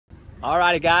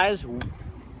Alrighty guys,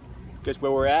 guess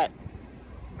where we're at?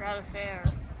 We're at a fair.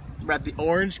 We're at the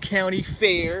Orange County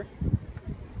Fair.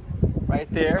 Right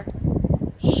there.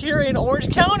 Here in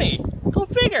Orange County. Go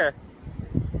figure.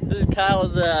 This is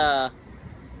Kyle's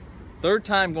third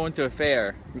time going to a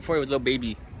fair before he was a little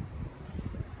baby.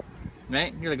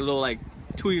 Right? You're like a little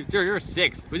 2 years. You're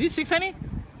 6. Was he 6, honey?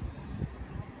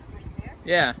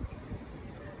 Yeah.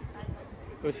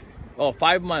 It was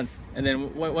 5 months. And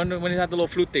then when did he have the little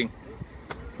flute thing?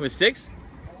 It was 6?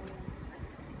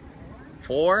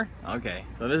 4? Okay.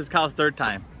 So this is Kyle's third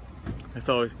time.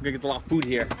 So we're gonna get a lot of food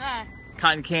here.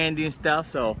 Cotton candy and stuff,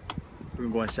 so we're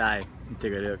gonna go inside and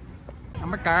take a look. Oh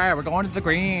my god, we're going to the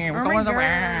green. We're going to the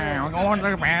green. We're going to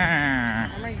the green.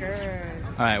 Oh my god.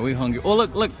 Alright, we're hungry. Oh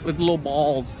look, look, with the little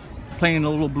balls. Playing the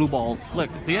little blue balls.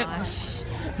 Look, see it?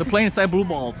 They're playing inside blue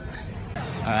balls.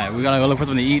 Alright, we gotta go look for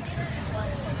something to eat.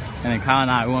 And then Kyle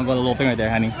and I, we wanna go to the little thing right there,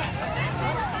 honey.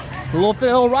 The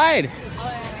little ride.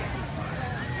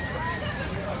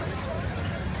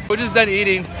 We're just done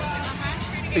eating.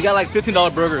 We got like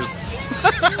 $15 burgers.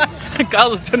 Kyle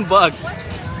was $10.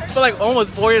 Spent like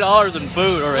almost $40 in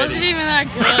food already. Wasn't even that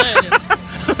good.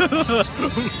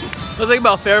 Let's think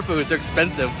about fair foods, they're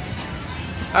expensive.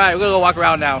 Alright, we're gonna go walk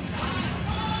around now.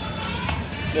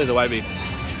 There's a Wifey.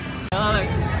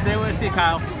 Say what you see,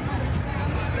 Kyle.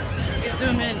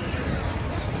 Zoom in.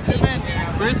 Zoom in.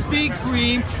 Krispy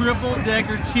Kreme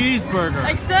triple-decker cheeseburger.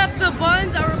 Except the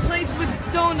buns are replaced with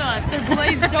donuts. They're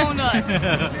glazed donuts.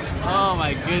 Oh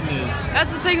my goodness.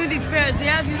 That's the thing with these fairs. They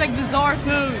have these like bizarre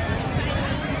foods.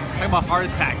 Talking about heart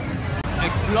attack.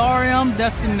 Explorium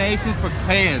destinations for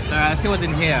kids. Alright, let's see what's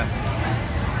in here.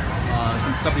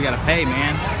 Some stuff you gotta pay,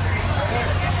 man.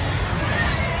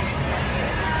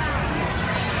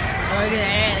 Oh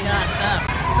yeah, they got stuff.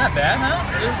 Not bad, huh?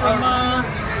 It's from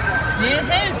yeah,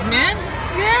 it is, man.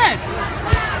 Yeah.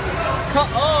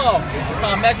 Oh,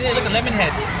 imagine it, look at lemon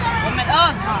head. Oh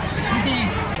god.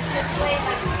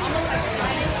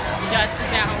 You gotta sit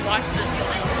down and watch this.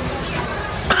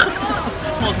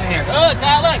 What's in here? Oh,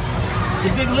 God, look! The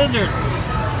big lizard.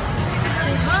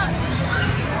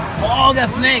 Oh, that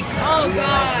snake. Oh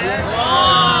god.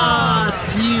 Oh, it's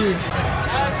huge.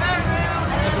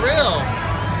 It's real.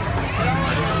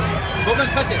 Go and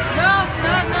cut it. No.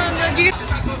 You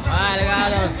Alright, I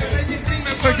got a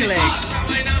turkey leg.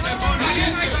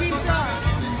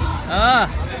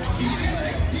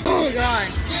 Oh god.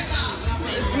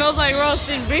 It smells like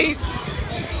roasted beef.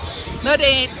 No, they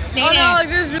ain't. Oh no, like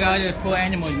this. Guys are cool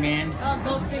animals, man. Oh,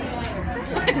 go sing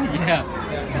like. Yeah.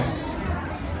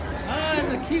 Oh, that's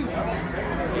so cute.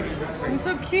 You're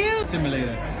so cute.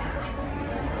 Simulator.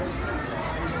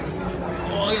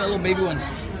 Oh, look at that little baby one.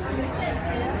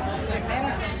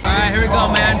 Alright, here we go,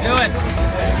 man. Do it.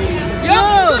 Yo!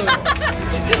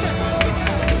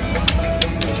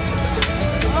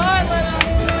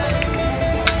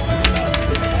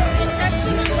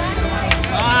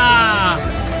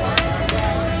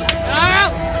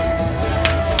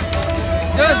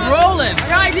 Dude, it's rolling. I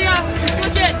got an idea. Just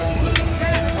look it.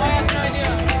 Oh, I have no idea.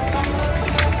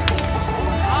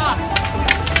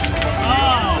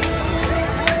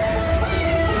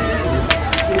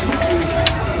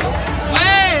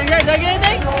 Hey, did I get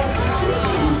anything?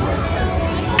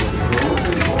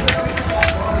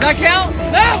 Does that count?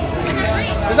 No!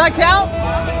 Does that count?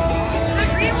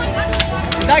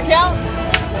 Does that count?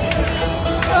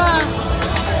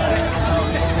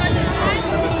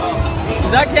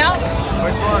 Does that count?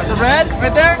 Which one? The red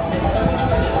right there?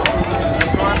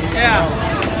 This one? Yeah.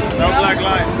 No black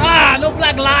lines. Ah, no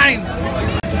black lines.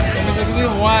 Give me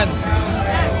one.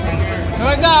 Here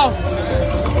we go.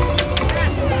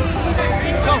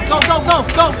 Go.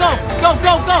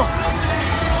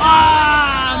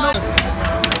 Ah, no.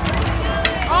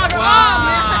 Oh, no.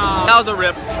 Wow. That was a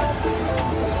rip.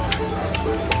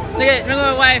 Look at it. Look at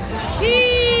my wife.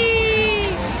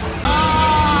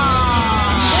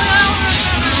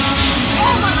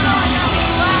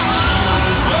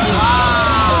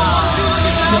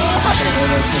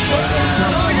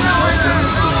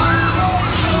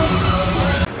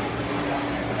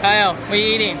 Kyle, what are you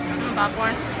eating?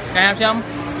 Popcorn. Can I have some?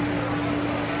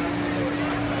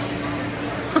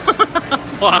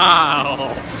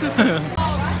 Wow.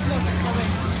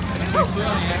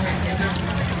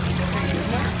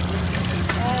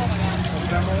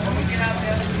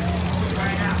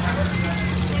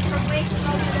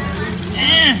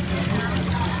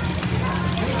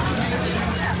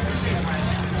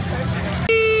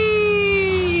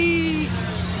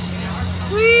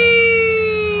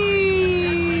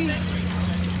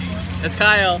 That's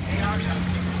Kyle.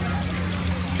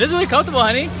 This is really comfortable,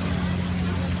 honey.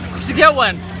 You should get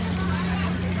one.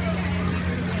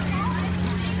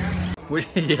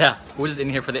 Yeah, we're just in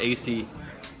here for the AC.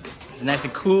 It's nice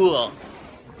and cool.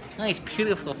 Nice,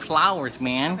 beautiful flowers,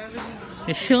 man.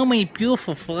 There's so many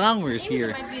beautiful flowers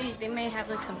here. They may have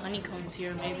like some honeycombs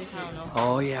here, maybe. I don't know.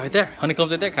 Oh yeah, right there.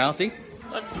 Honeycombs right there, Kyle. See?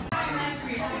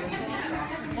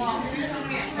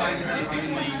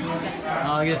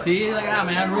 Oh, you see? Look at that,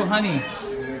 man. Real honey.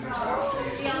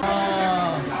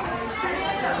 Oh.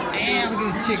 Damn, look at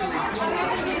these chicks.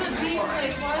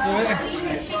 Oh,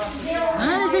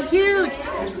 they're so cute.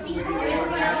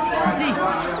 See?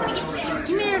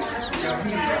 Come here.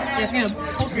 Yeah, it's gonna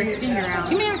poke your finger out.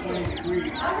 Come here.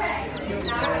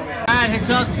 Alright, here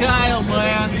comes Kyle,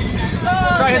 man.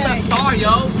 Try to hit that star,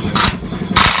 yo.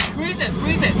 Squeeze it,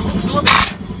 squeeze it. A little bit.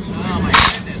 Oh my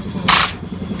goodness.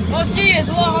 Oh gee, it's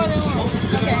a lot harder than normal.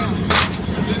 Okay.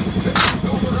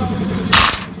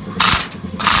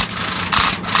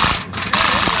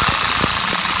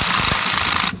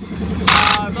 It's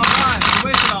all gone. You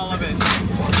wasted all of it.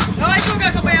 Oh, I still got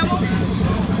a couple ammo.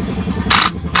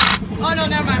 Oh no,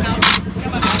 never mind.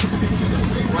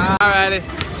 Alrighty.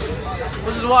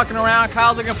 We're just walking around.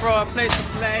 Kyle's looking for a place to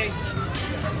play.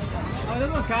 Oh, this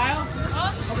one, Kyle?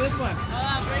 Huh? Oh, this one.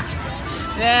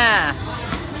 Breaking Yeah.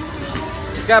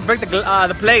 You gotta break the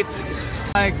plates.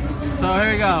 Like, so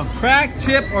here we go. Crack,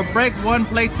 chip, or break one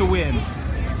plate to win.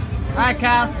 Alright,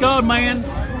 Kyle, let's go, man.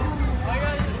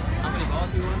 How many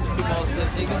balls do you want? 2 balls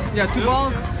taken? Yeah, 2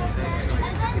 balls? If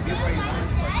you break one,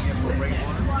 we'll break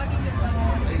one.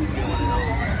 Then you get one of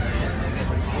those. And get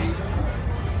 3,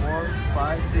 4,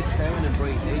 5, 6, 7, and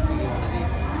break 8 to get one of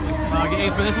these. I'll get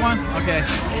 8 for this one? Okay.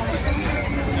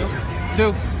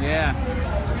 2? Yeah.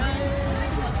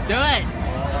 Do it!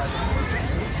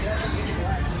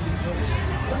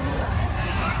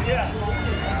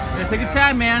 Yeah, take your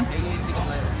time, man.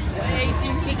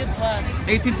 18 tickets left.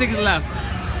 18 tickets left.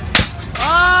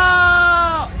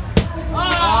 Oh!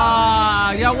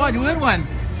 Oh! Yeah, what? You win one.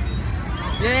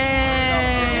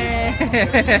 Yay!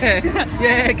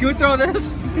 Yeah, can we throw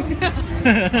this? I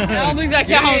don't think that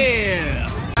counts. Yeah.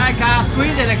 Alright, Kyle,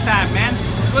 squeeze it next time, man.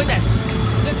 Squeeze it.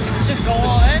 Just go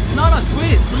all in? No,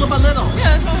 squeeze. Little by little.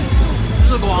 Yeah, that's fine.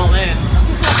 This will go all in.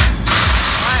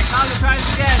 Alright, Kyle, let's try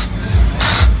this again.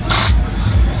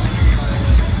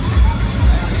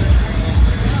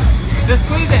 Just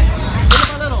squeeze it.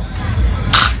 Little by little.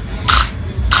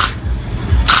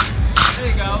 There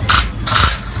you go.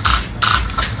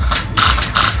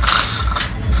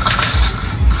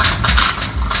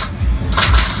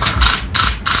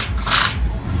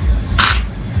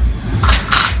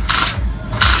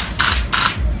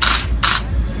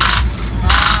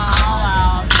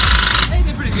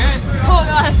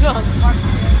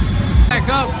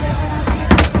 Go.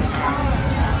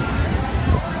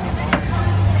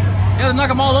 You gotta knock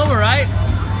them all over, right?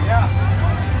 Yeah.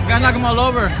 You gotta knock them all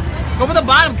over. Go for the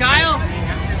bottom, Kyle.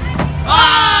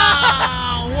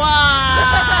 Oh,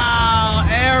 wow.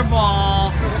 Air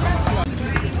ball.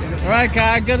 All right,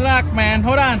 Kyle. Good luck, man.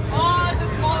 Hold on. Oh, it's a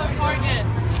smaller target.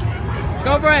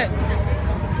 Go for it.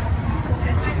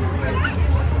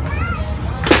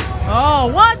 Oh,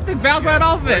 what? It bounced right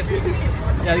off of it.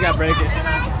 Yeah, you gotta break it.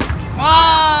 Oh,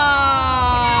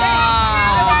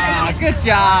 good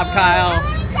job, Kyle.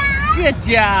 Good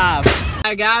job.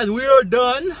 Alright, guys, we are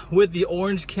done with the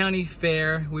Orange County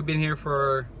Fair. We've been here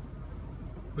for,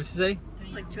 what'd you say?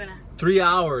 Like 2.5. 3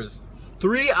 hours.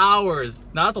 3 hours.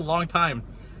 Now that's a long time,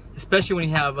 especially when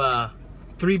you have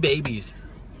 3 babies.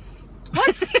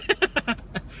 What?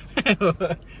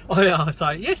 Oh yeah,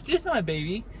 sorry. Yes, just my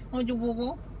baby. Oh, you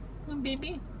woo my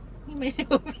baby.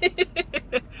 Little baby.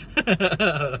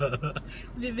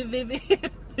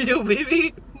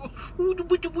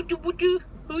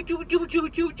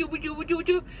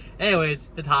 Anyways,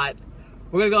 it's hot.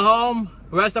 We're gonna go home,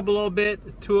 rest up a little bit.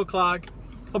 It's 2 o'clock.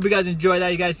 Hope you guys enjoy that.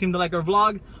 You guys seem to like our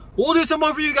vlog. We'll do some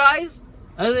more for you guys.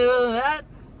 Other than that,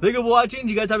 thank you for watching.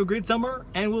 You guys have a great summer,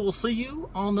 and we will see you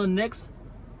on the next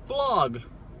vlog.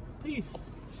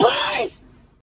 Peace. Peace.